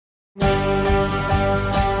Friends,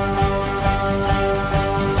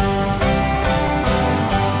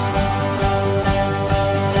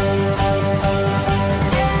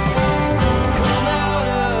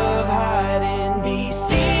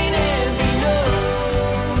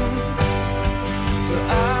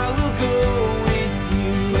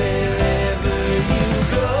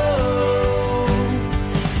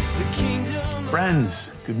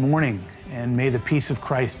 good morning, and may the peace of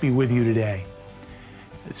Christ be with you today.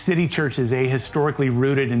 CityChurch is a historically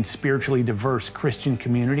rooted and spiritually diverse Christian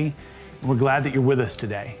community, and we're glad that you're with us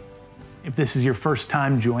today. If this is your first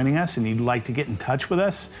time joining us and you'd like to get in touch with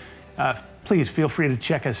us, please feel free to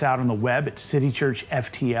check us out on the web at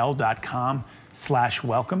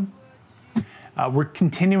citychurchftl.com/welcome. We're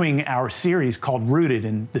continuing our series called Rooted,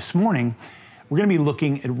 and this morning we're going to be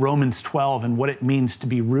looking at Romans 12 and what it means to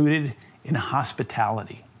be rooted in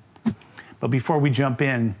hospitality. But before we jump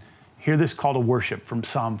in, hear this call to worship from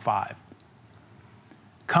Psalm 5.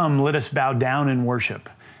 Come, let us bow down and worship.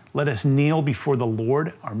 Let us kneel before the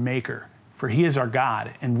Lord, our Maker, for He is our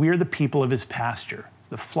God, and we are the people of His pasture,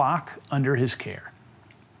 the flock under His care.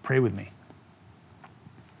 Pray with me.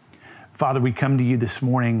 Father, we come to you this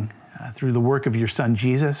morning through the work of your Son,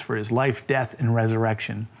 Jesus, for His life, death, and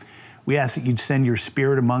resurrection. We ask that you'd send your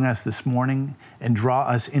Spirit among us this morning and draw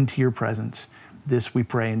us into your presence. This we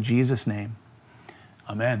pray in Jesus' name.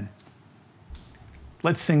 Amen.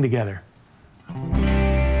 Let's sing together.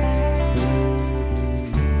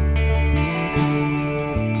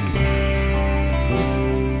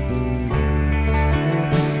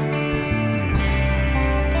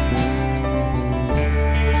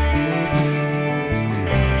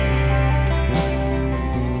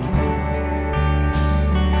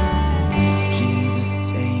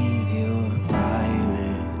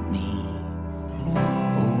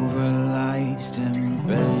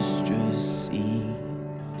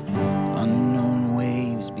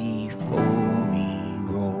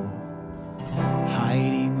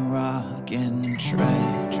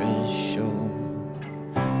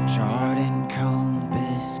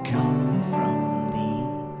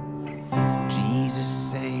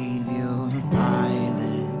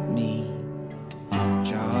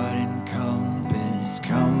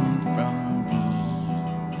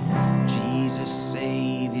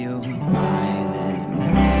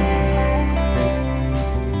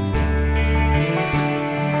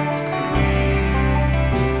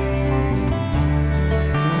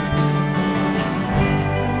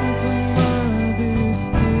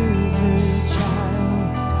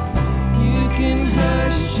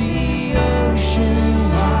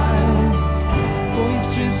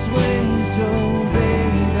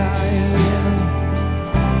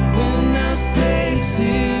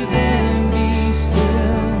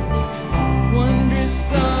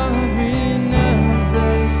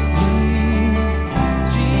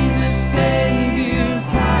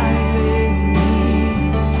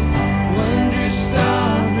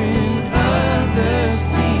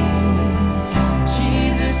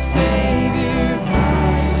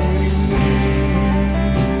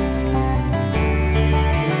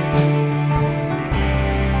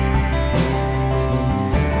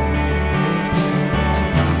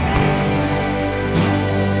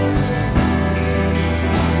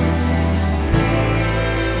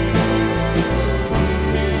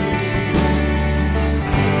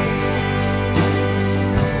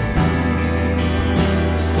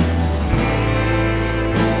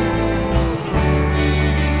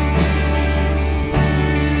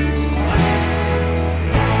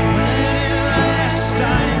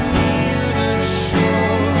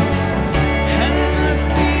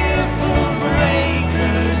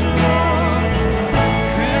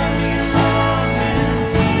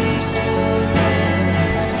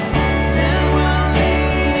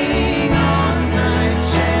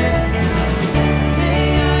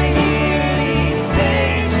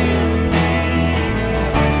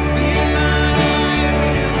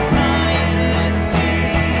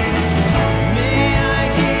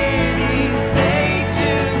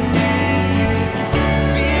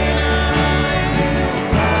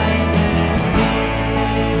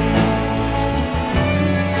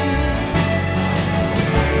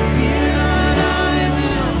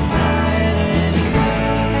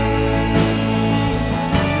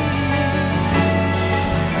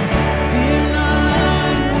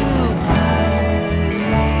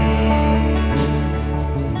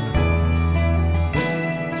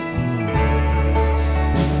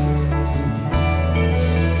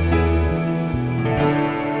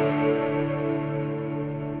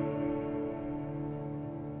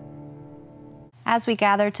 As we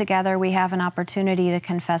gather together, we have an opportunity to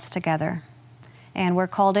confess together. And we're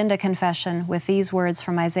called into confession with these words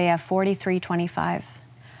from Isaiah 43:25.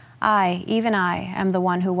 I, even I, am the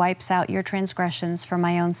one who wipes out your transgressions for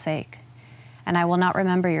my own sake, and I will not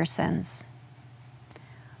remember your sins.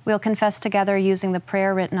 We'll confess together using the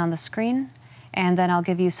prayer written on the screen, and then I'll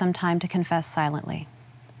give you some time to confess silently.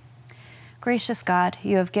 Gracious God,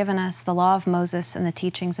 you have given us the law of Moses and the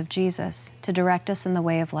teachings of Jesus to direct us in the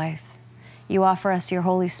way of life. You offer us your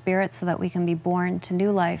Holy Spirit so that we can be born to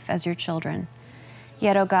new life as your children.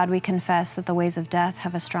 Yet, O God, we confess that the ways of death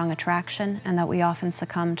have a strong attraction and that we often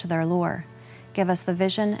succumb to their lure. Give us the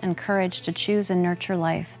vision and courage to choose and nurture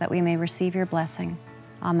life that we may receive your blessing.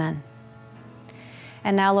 Amen.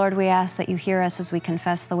 And now, Lord, we ask that you hear us as we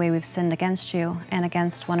confess the way we've sinned against you and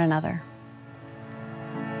against one another.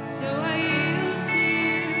 So I yield to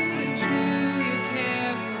you and to you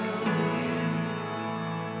carefully.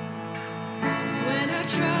 When I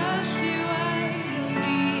trust you, I don't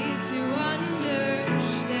need to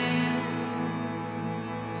understand.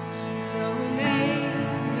 So make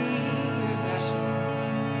me your vessel.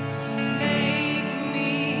 Make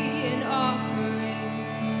me an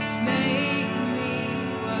offering. Make me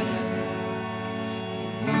whatever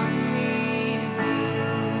you want me to be.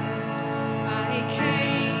 I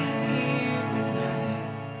came here with nothing.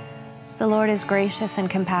 The Lord is gracious and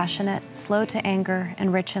compassionate, slow to anger,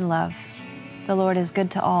 and rich in love. The Lord is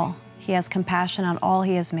good to all. He has compassion on all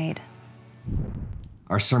he has made.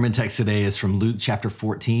 Our sermon text today is from Luke chapter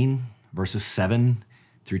 14, verses 7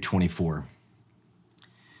 through 24.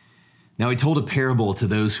 Now he told a parable to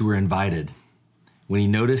those who were invited. When he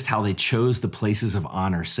noticed how they chose the places of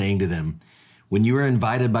honor, saying to them, when you are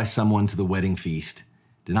invited by someone to the wedding feast,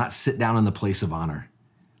 do not sit down in the place of honor,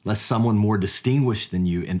 lest someone more distinguished than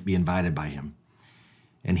you be invited by him.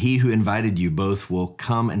 And he who invited you both will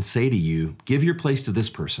come and say to you, give your place to this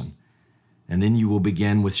person, and then you will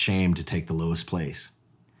begin with shame to take the lowest place.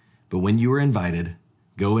 But when you are invited,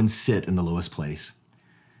 go and sit in the lowest place,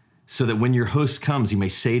 so that when your host comes, he may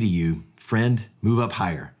say to you, friend, move up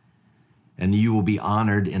higher, and you will be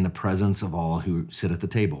honored in the presence of all who sit at the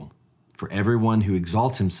table. For everyone who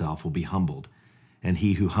exalts himself will be humbled, and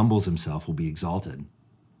he who humbles himself will be exalted.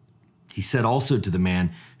 He said also to the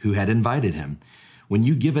man who had invited him, when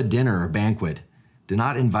you give a dinner or banquet, do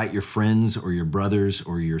not invite your friends or your brothers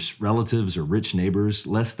or your relatives or rich neighbors,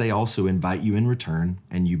 lest they also invite you in return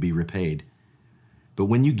and you be repaid. But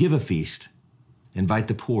when you give a feast, invite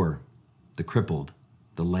the poor, the crippled,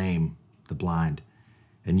 the lame, the blind,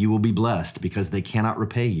 and you will be blessed because they cannot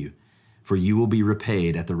repay you, for you will be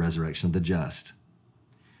repaid at the resurrection of the just.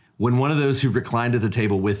 When one of those who reclined at the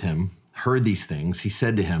table with him heard these things, he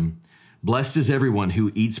said to him, blessed is everyone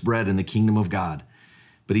who eats bread in the kingdom of God.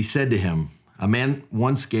 But he said to him, a man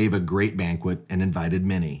once gave a great banquet and invited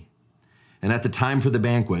many. And at the time for the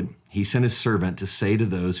banquet, he sent his servant to say to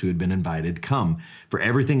those who had been invited, come, for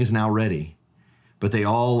everything is now ready. But they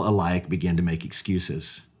all alike began to make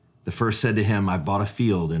excuses. The first said to him, I've bought a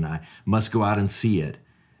field and I must go out and see it.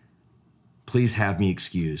 Please have me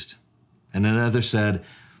excused. And another said,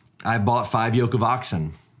 I bought 5 yoke of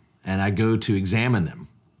oxen and I go to examine them.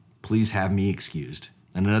 Please have me excused.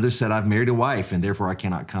 And another said, I've married a wife and therefore I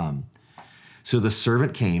cannot come. So the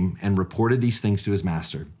servant came and reported these things to his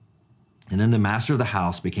master. And then the master of the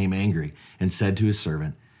house became angry and said to his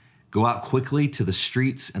servant, go out quickly to the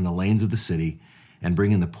streets and the lanes of the city and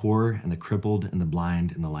bring in the poor and the crippled and the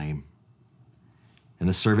blind and the lame. And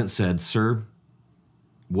the servant said, sir,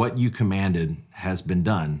 what you commanded has been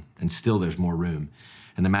done, and still there's more room.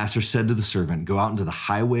 And the master said to the servant, go out into the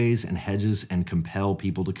highways and hedges and compel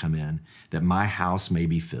people to come in, that my house may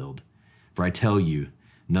be filled. For I tell you,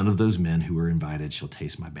 none of those men who were invited shall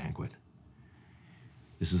taste my banquet.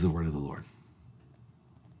 This is the word of the Lord.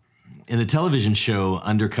 In the television show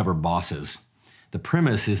Undercover Bosses, the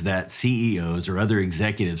premise is that CEOs or other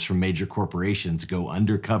executives from major corporations go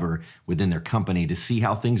undercover within their company to see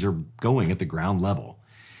how things are going at the ground level.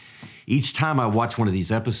 Each time I watch one of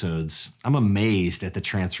these episodes, I'm amazed at the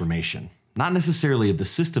transformation, not necessarily of the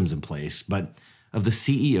systems in place, but of the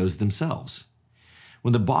CEOs themselves.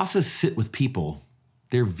 When the bosses sit with people,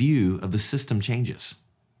 their view of the system changes.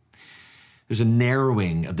 There's a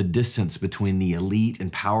narrowing of the distance between the elite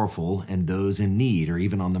and powerful and those in need or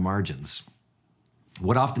even on the margins.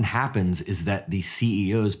 What often happens is that these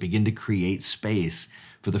CEOs begin to create space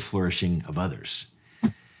for the flourishing of others.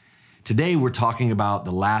 Today, we're talking about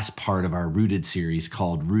the last part of our Rooted series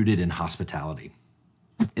called Rooted in Hospitality.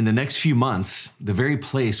 In the next few months, the very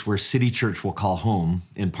place where CityChurch will call home,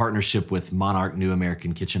 in partnership with Monarch New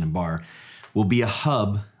American Kitchen and Bar, will be a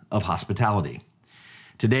hub of hospitality.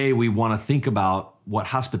 Today, we want to think about what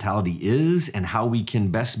hospitality is and how we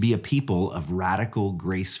can best be a people of radical,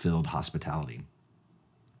 grace-filled hospitality.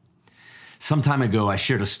 Some time ago, I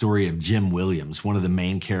shared a story of Jim Williams, one of the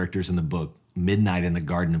main characters in the book, Midnight in the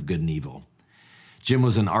Garden of Good and Evil. Jim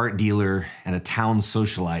was an art dealer and a town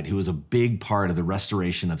socialite who was a big part of the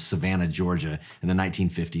restoration of Savannah, Georgia in the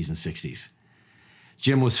 1950s and 60s.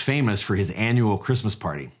 Jim was famous for his annual Christmas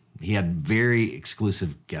party. He had a very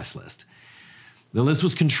exclusive guest list. The list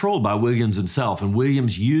was controlled by Williams himself, and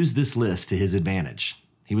Williams used this list to his advantage.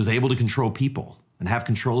 He was able to control people and have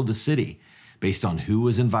control of the city based on who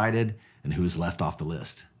was invited and who was left off the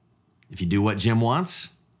list. If you do what Jim wants,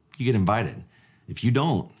 you get invited. If you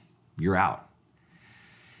don't, you're out.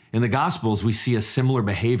 In the Gospels, we see a similar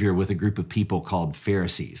behavior with a group of people called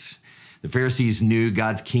Pharisees. The Pharisees knew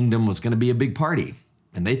God's kingdom was going to be a big party,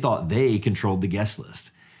 and they thought they controlled the guest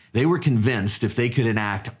list. They were convinced if they could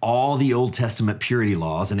enact all the Old Testament purity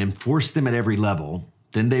laws and enforce them at every level,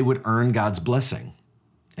 then they would earn God's blessing.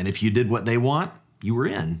 And if you did what they want, you were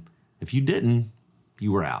in. If you didn't,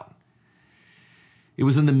 you were out. It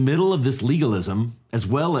was in the middle of this legalism, as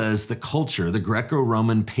well as the culture, the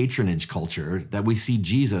Greco-Roman patronage culture, that we see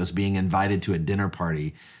Jesus being invited to a dinner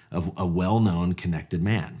party of a well-known connected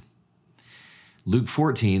man. Luke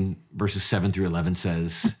 14, verses 7 through 11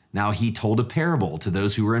 says, "Now he told a parable to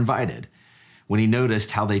those who were invited, when he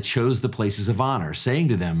noticed how they chose the places of honor, saying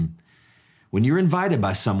to them, 'When you're invited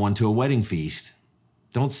by someone to a wedding feast,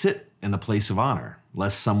 don't sit in the place of honor,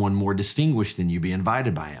 lest someone more distinguished than you be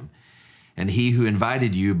invited by him. And he who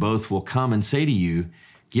invited you both will come and say to you,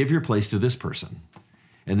 give your place to this person.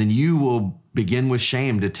 And then you will begin with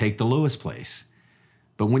shame to take the lowest place.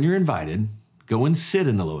 But when you're invited, go and sit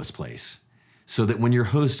in the lowest place, so that when your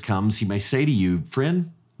host comes, he may say to you,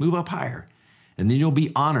 friend, move up higher. And then you'll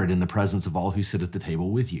be honored in the presence of all who sit at the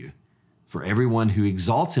table with you. For everyone who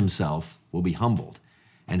exalts himself will be humbled,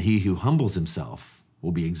 and he who humbles himself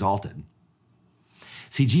will be exalted.'"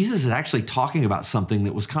 See, Jesus is actually talking about something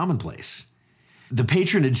that was commonplace. The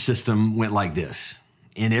patronage system went like this.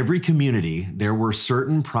 In every community, there were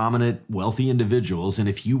certain prominent, wealthy individuals, and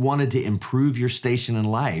if you wanted to improve your station in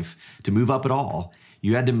life, to move up at all,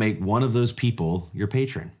 you had to make one of those people your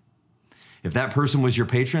patron. If that person was your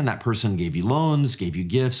patron, that person gave you loans, gave you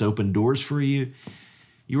gifts, opened doors for you.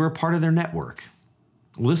 You were a part of their network.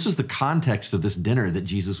 Well, this was the context of this dinner that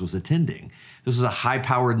Jesus was attending. This was a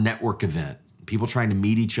high-powered network event, people trying to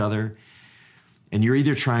meet each other, and you're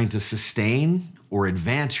either trying to sustain or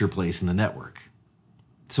advance your place in the network.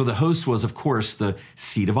 So the host was, of course, the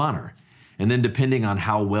seat of honor. And then depending on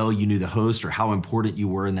how well you knew the host or how important you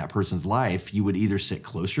were in that person's life, you would either sit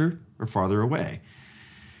closer or farther away.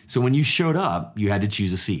 So when you showed up, you had to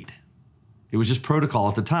choose a seat. It was just protocol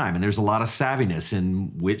at the time, and there's a lot of savviness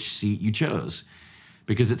in which seat you chose,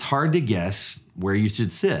 because it's hard to guess where you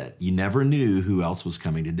should sit. You never knew who else was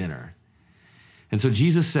coming to dinner. And so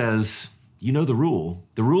Jesus says, you know the rule.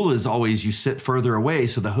 The rule is always you sit further away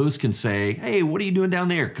so the host can say, hey, what are you doing down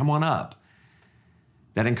there? Come on up.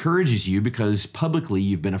 That encourages you because publicly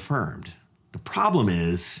you've been affirmed. The problem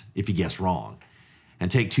is if you guess wrong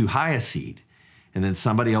and take too high a seat, and then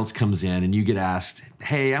somebody else comes in and you get asked,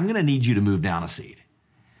 hey, I'm going to need you to move down a seat.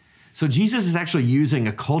 So Jesus is actually using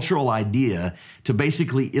a cultural idea to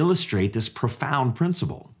basically illustrate this profound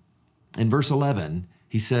principle. In verse 11,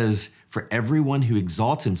 he says, for everyone who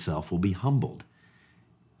exalts himself will be humbled,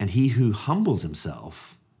 and he who humbles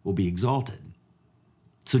himself will be exalted.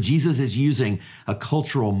 So Jesus is using a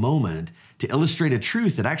cultural moment to illustrate a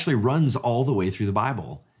truth that actually runs all the way through the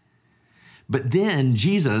Bible. But then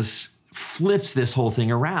Jesus flips this whole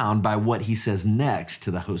thing around by what he says next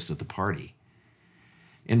to the host of the party.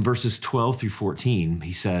 In verses 12 through 14,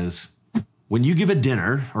 he says, when you give a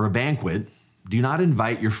dinner or a banquet, do not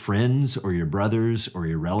invite your friends or your brothers or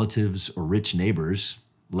your relatives or rich neighbors,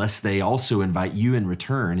 lest they also invite you in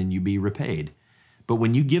return and you be repaid. But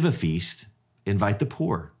when you give a feast, invite the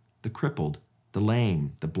poor, the crippled, the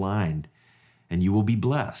lame, the blind, and you will be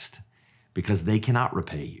blessed, because they cannot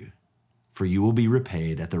repay you, for you will be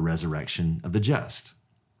repaid at the resurrection of the just.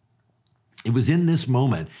 It was in this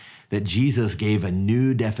moment that Jesus gave a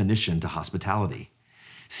new definition to hospitality.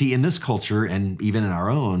 See, in this culture, and even in our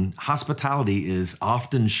own, hospitality is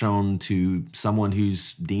often shown to someone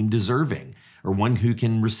who's deemed deserving or one who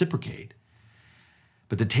can reciprocate.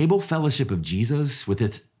 But the table fellowship of Jesus, with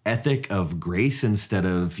its ethic of grace instead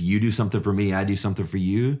of you do something for me, I do something for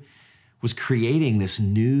you, was creating this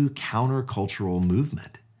new countercultural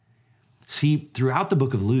movement. See, throughout the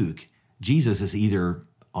book of Luke, Jesus is either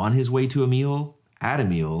on his way to a meal, at a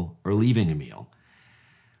meal, or leaving a meal.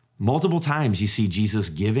 Multiple times you see Jesus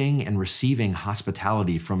giving and receiving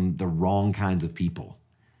hospitality from the wrong kinds of people.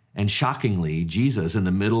 And shockingly, Jesus, in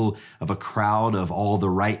the middle of a crowd of all the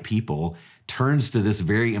right people, turns to this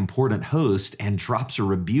very important host and drops a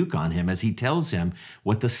rebuke on him as he tells him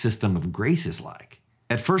what the system of grace is like.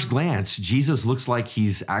 At first glance, Jesus looks like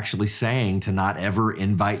he's actually saying to not ever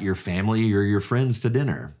invite your family or your friends to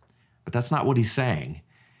dinner. But that's not what he's saying.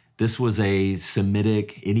 This was a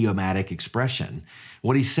Semitic, idiomatic expression.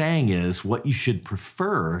 What he's saying is what you should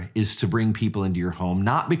prefer is to bring people into your home,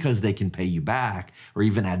 not because they can pay you back or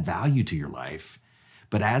even add value to your life,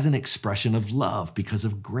 but as an expression of love because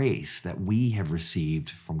of grace that we have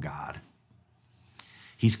received from God.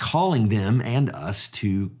 He's calling them and us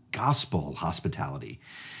to gospel hospitality.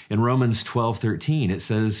 In Romans 12:13, it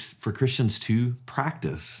says for Christians to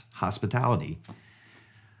practice hospitality.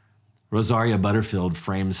 Rosaria Butterfield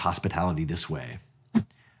frames hospitality this way.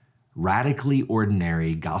 Radically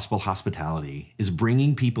ordinary gospel hospitality is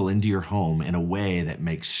bringing people into your home in a way that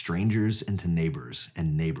makes strangers into neighbors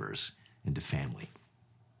and neighbors into family.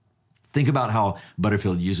 Think about how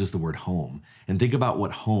Butterfield uses the word home, and think about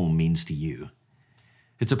what home means to you.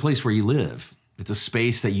 It's a place where you live. It's a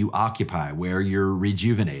space that you occupy where you're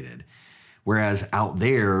rejuvenated, whereas out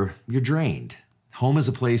there, you're drained. Home is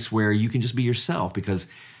a place where you can just be yourself because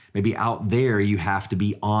maybe out there you have to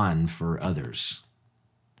be on for others.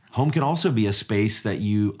 Home can also be a space that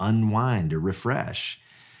you unwind or refresh.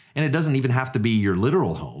 And it doesn't even have to be your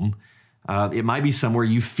literal home. It might be somewhere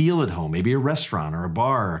you feel at home, maybe a restaurant or a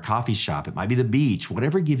bar or a coffee shop. It might be the beach,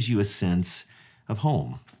 whatever gives you a sense of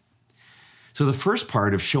home. So the first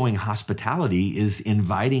part of showing hospitality is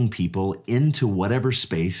inviting people into whatever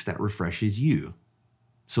space that refreshes you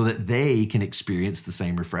so that they can experience the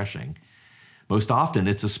same refreshing. Most often,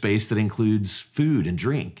 it's a space that includes food and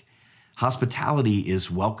drink. Hospitality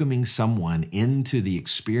is welcoming someone into the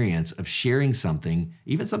experience of sharing something,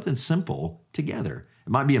 even something simple, together.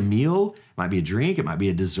 It might be a meal, it might be a drink, it might be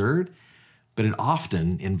a dessert, but it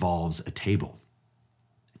often involves a table.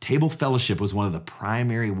 Table fellowship was one of the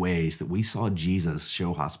primary ways that we saw Jesus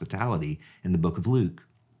show hospitality in the book of Luke.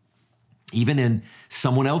 Even in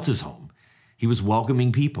someone else's home, he was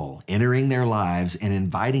welcoming people, entering their lives and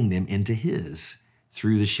inviting them into his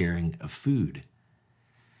through the sharing of food.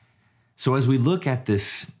 So as we look at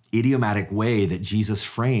this idiomatic way that Jesus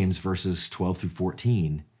frames verses 12 through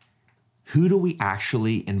 14, who do we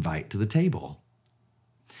actually invite to the table?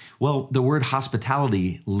 Well, the word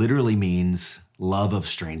hospitality literally means love of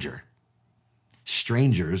stranger.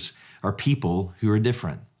 Strangers are people who are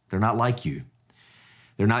different. They're not like you.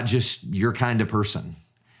 They're not just your kind of person.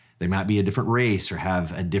 They might be a different race or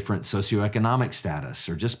have a different socioeconomic status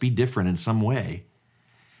or just be different in some way.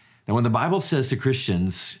 Now, when the Bible says to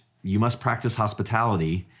Christians, you must practice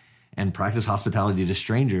hospitality and practice hospitality to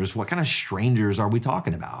strangers, what kind of strangers are we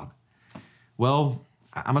talking about? Well,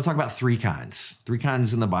 I'm going to talk about three kinds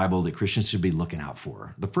in the Bible that Christians should be looking out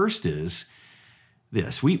for. The first is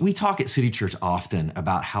this. We talk at CityChurch often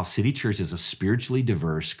about how CityChurch is a spiritually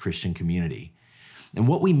diverse Christian community. And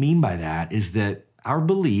what we mean by that is that our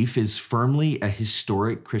belief is firmly a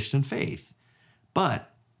historic Christian faith.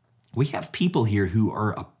 But we have people here who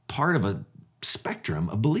are a part of a spectrum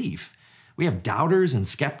of belief. We have doubters and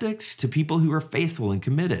skeptics to people who are faithful and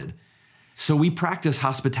committed. So we practice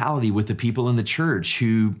hospitality with the people in the church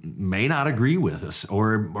who may not agree with us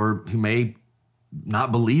or who may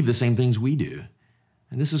not believe the same things we do.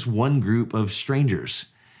 And this is one group of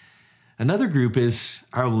strangers. Another group is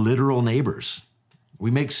our literal neighbors.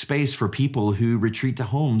 We make space for people who retreat to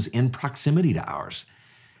homes in proximity to ours.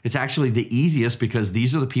 It's actually the easiest because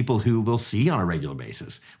these are the people who we'll see on a regular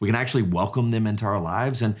basis. We can actually welcome them into our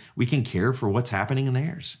lives and we can care for what's happening in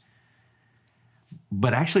theirs.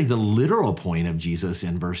 But actually the literal point of Jesus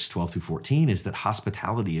in verse 12 through 14 is that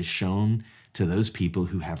hospitality is shown to those people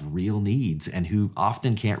who have real needs and who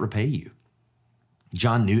often can't repay you.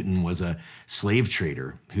 John Newton was a slave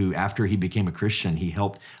trader who, after he became a Christian, he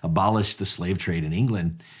helped abolish the slave trade in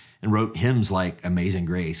England and wrote hymns like Amazing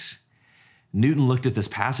Grace. Newton looked at this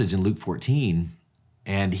passage in Luke 14,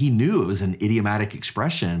 and he knew it was an idiomatic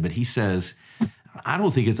expression, but he says, I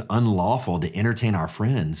don't think it's unlawful to entertain our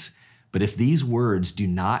friends, but if these words do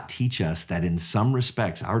not teach us that in some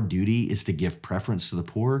respects our duty is to give preference to the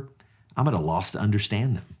poor, I'm at a loss to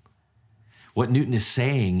understand them. What Newton is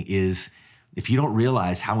saying is, if you don't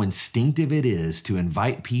realize how instinctive it is to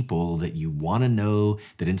invite people that you want to know,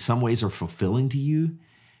 that in some ways are fulfilling to you,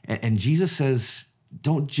 and Jesus says,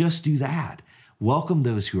 don't just do that. Welcome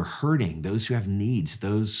those who are hurting, those who have needs,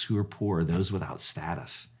 those who are poor, those without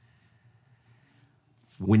status.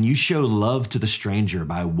 When you show love to the stranger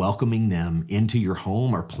by welcoming them into your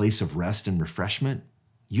home or place of rest and refreshment,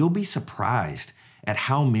 you'll be surprised at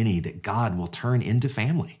how many that God will turn into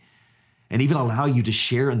family and even allow you to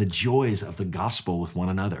share in the joys of the gospel with one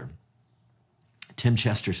another. Tim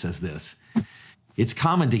Chester says this: "It's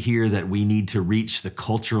common to hear that we need to reach the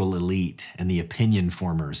cultural elite and the opinion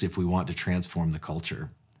formers if we want to transform the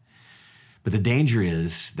culture. But the danger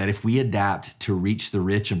is that if we adapt to reach the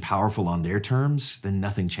rich and powerful on their terms, then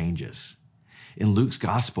nothing changes. In Luke's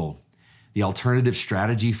gospel, the alternative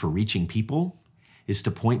strategy for reaching people is to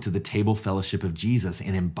point to the table fellowship of Jesus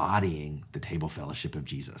and embodying the table fellowship of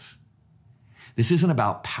Jesus. This isn't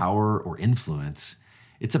about power or influence.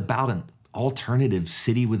 It's about an alternative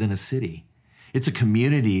city within a city. It's a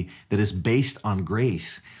community that is based on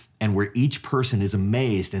grace and where each person is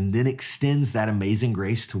amazed and then extends that amazing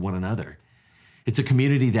grace to one another. It's a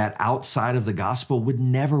community that outside of the gospel would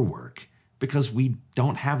never work because we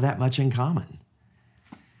don't have that much in common."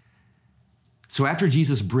 So after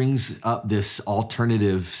Jesus brings up this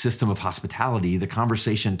alternative system of hospitality, the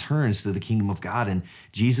conversation turns to the kingdom of God, and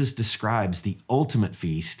Jesus describes the ultimate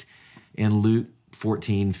feast in Luke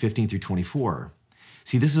 14, 15 through 24.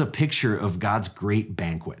 See, this is a picture of God's great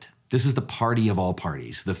banquet. This is the party of all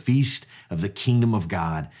parties. The feast of the kingdom of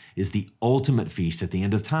God is the ultimate feast at the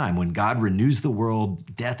end of time. When God renews the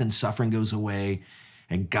world, death and suffering goes away,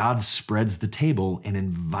 and God spreads the table and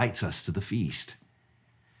invites us to the feast.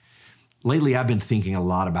 Lately, I've been thinking a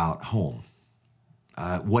lot about home,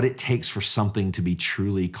 what it takes for something to be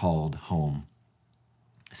truly called home.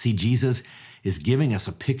 See, Jesus is giving us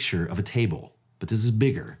a picture of a table, but this is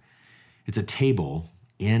bigger. It's a table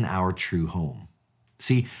in our true home.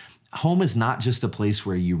 See, home is not just a place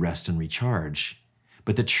where you rest and recharge,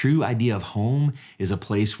 but the true idea of home is a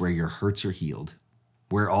place where your hurts are healed,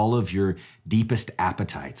 where all of your deepest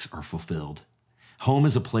appetites are fulfilled. Home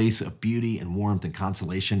is a place of beauty and warmth and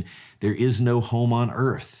consolation. There is no home on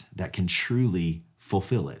earth that can truly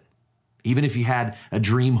fulfill it. Even if you had a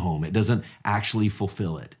dream home, it doesn't actually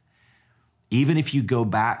fulfill it. Even if you go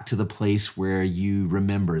back to the place where you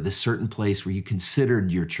remember, the certain place where you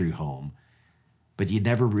considered your true home, but you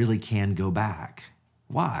never really can go back.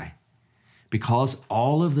 Why? Because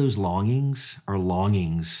all of those longings are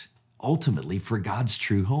longings ultimately for God's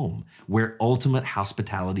true home, where ultimate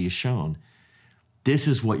hospitality is shown. This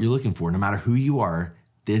is what you're looking for. No matter who you are,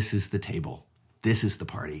 this is the table. This is the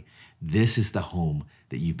party. This is the home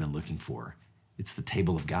that you've been looking for. It's the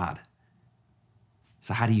table of God.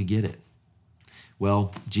 So how do you get it?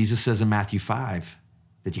 Well, Jesus says in Matthew 5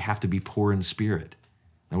 that you have to be poor in spirit.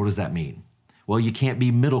 Now, what does that mean? Well, you can't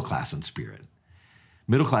be middle class in spirit.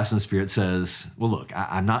 Middle class in spirit says, well, look,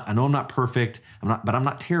 I know I'm not perfect, but I'm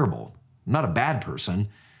not terrible. I'm not a bad person.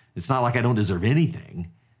 It's not like I don't deserve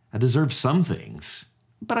anything. I deserve some things,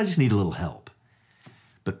 but I just need a little help.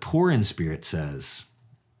 But poor in spirit says,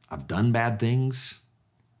 I've done bad things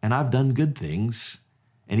and I've done good things,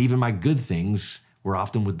 and even my good things were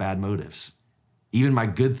often with bad motives. Even my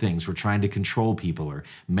good things were trying to control people or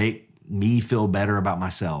make me feel better about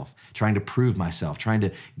myself, trying to prove myself, trying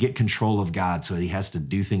to get control of God so he has to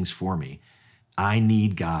do things for me. I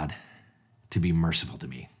need God to be merciful to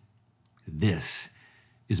me. This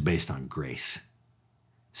is based on grace.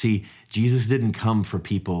 See, Jesus didn't come for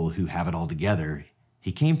people who have it all together.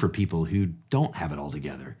 He came for people who don't have it all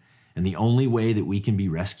together. And the only way that we can be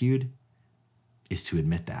rescued is to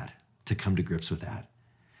admit that, to come to grips with that.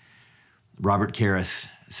 Robert Karras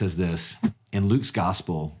says this: in Luke's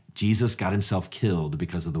gospel, Jesus got himself killed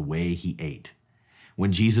because of the way he ate.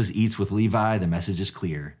 When Jesus eats with Levi, the message is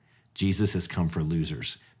clear. Jesus has come for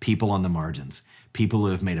losers, people on the margins, people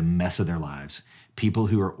who have made a mess of their lives, people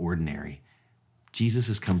who are ordinary. Jesus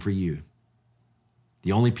has come for you.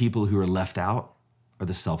 The only people who are left out are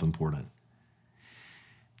the self-important.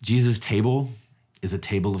 Jesus' table is a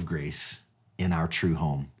table of grace in our true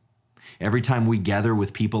home. Every time we gather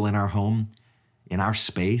with people in our home, in our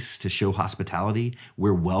space to show hospitality,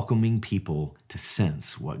 we're welcoming people to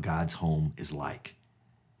sense what God's home is like.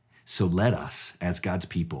 So let us, as God's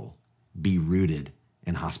people, be rooted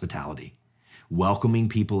in hospitality, welcoming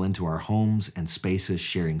people into our homes and spaces,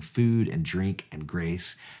 sharing food and drink and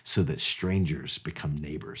grace so that strangers become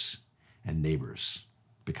neighbors and neighbors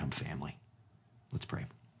become family. Let's pray.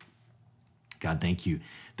 God, thank you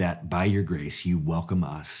that by your grace, you welcome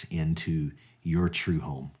us into your true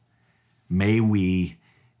home. May we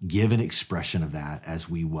give an expression of that as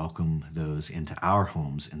we welcome those into our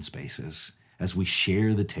homes and spaces, as we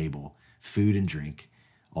share the table, food and drink,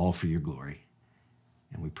 all for your glory.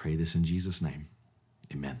 And we pray this in Jesus' name.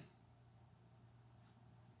 Amen.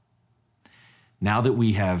 Now that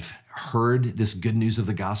we have heard this good news of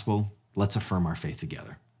the gospel, let's affirm our faith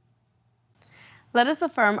together. Let us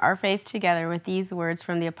affirm our faith together with these words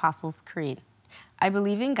from the Apostles' Creed. I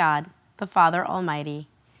believe in God, the Father Almighty,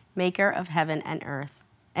 maker of heaven and earth,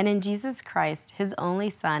 and in Jesus Christ, his only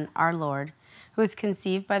Son, our Lord, who was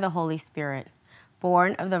conceived by the Holy Spirit,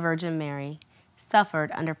 born of the Virgin Mary,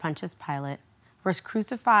 suffered under Pontius Pilate, was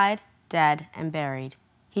crucified, dead, and buried.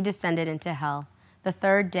 He descended into hell. The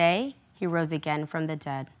third day, he rose again from the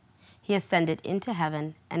dead. He ascended into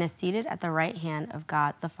heaven and is seated at the right hand of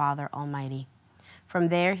God the Father Almighty. From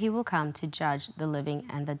there he will come to judge the living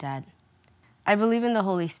and the dead. I believe in the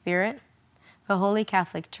Holy Spirit, the Holy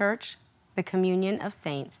Catholic Church, the communion of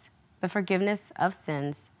saints, the forgiveness of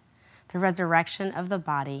sins, the resurrection of the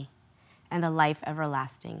body, and the life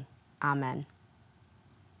everlasting. Amen.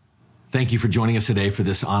 Thank you for joining us today for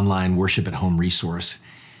this online worship at home resource.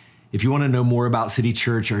 If you want to know more about City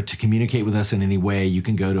Church or to communicate with us in any way, you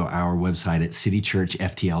can go to our website at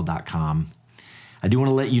citychurchftl.com. I do want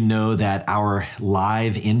to let you know that our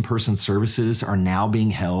live in-person services are now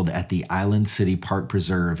being held at the Island City Park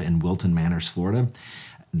Preserve in Wilton Manors, Florida.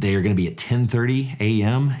 They are going to be at 10:30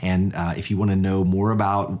 a.m. And if you want to know more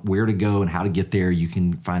about where to go and how to get there, you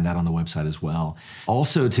can find that on the website as well.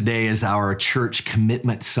 Also, today is our Church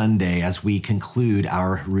Commitment Sunday as we conclude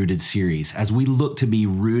our Rooted series. As we look to be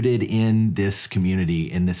rooted in this community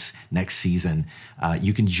in this next season,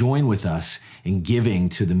 you can join with us in giving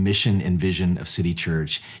to the mission and vision of City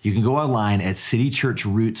Church. You can go online at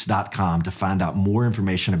citychurchroots.com to find out more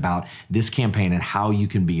information about this campaign and how you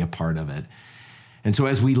can be a part of it. And so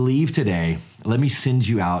as we leave today, let me send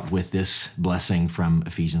you out with this blessing from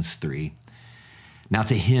Ephesians 3. Now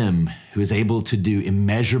to him who is able to do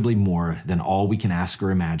immeasurably more than all we can ask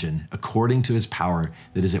or imagine, according to his power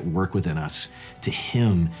that is at work within us, to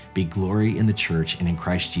him be glory in the church and in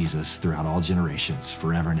Christ Jesus throughout all generations,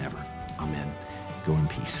 forever and ever. Amen. Go in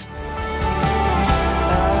peace.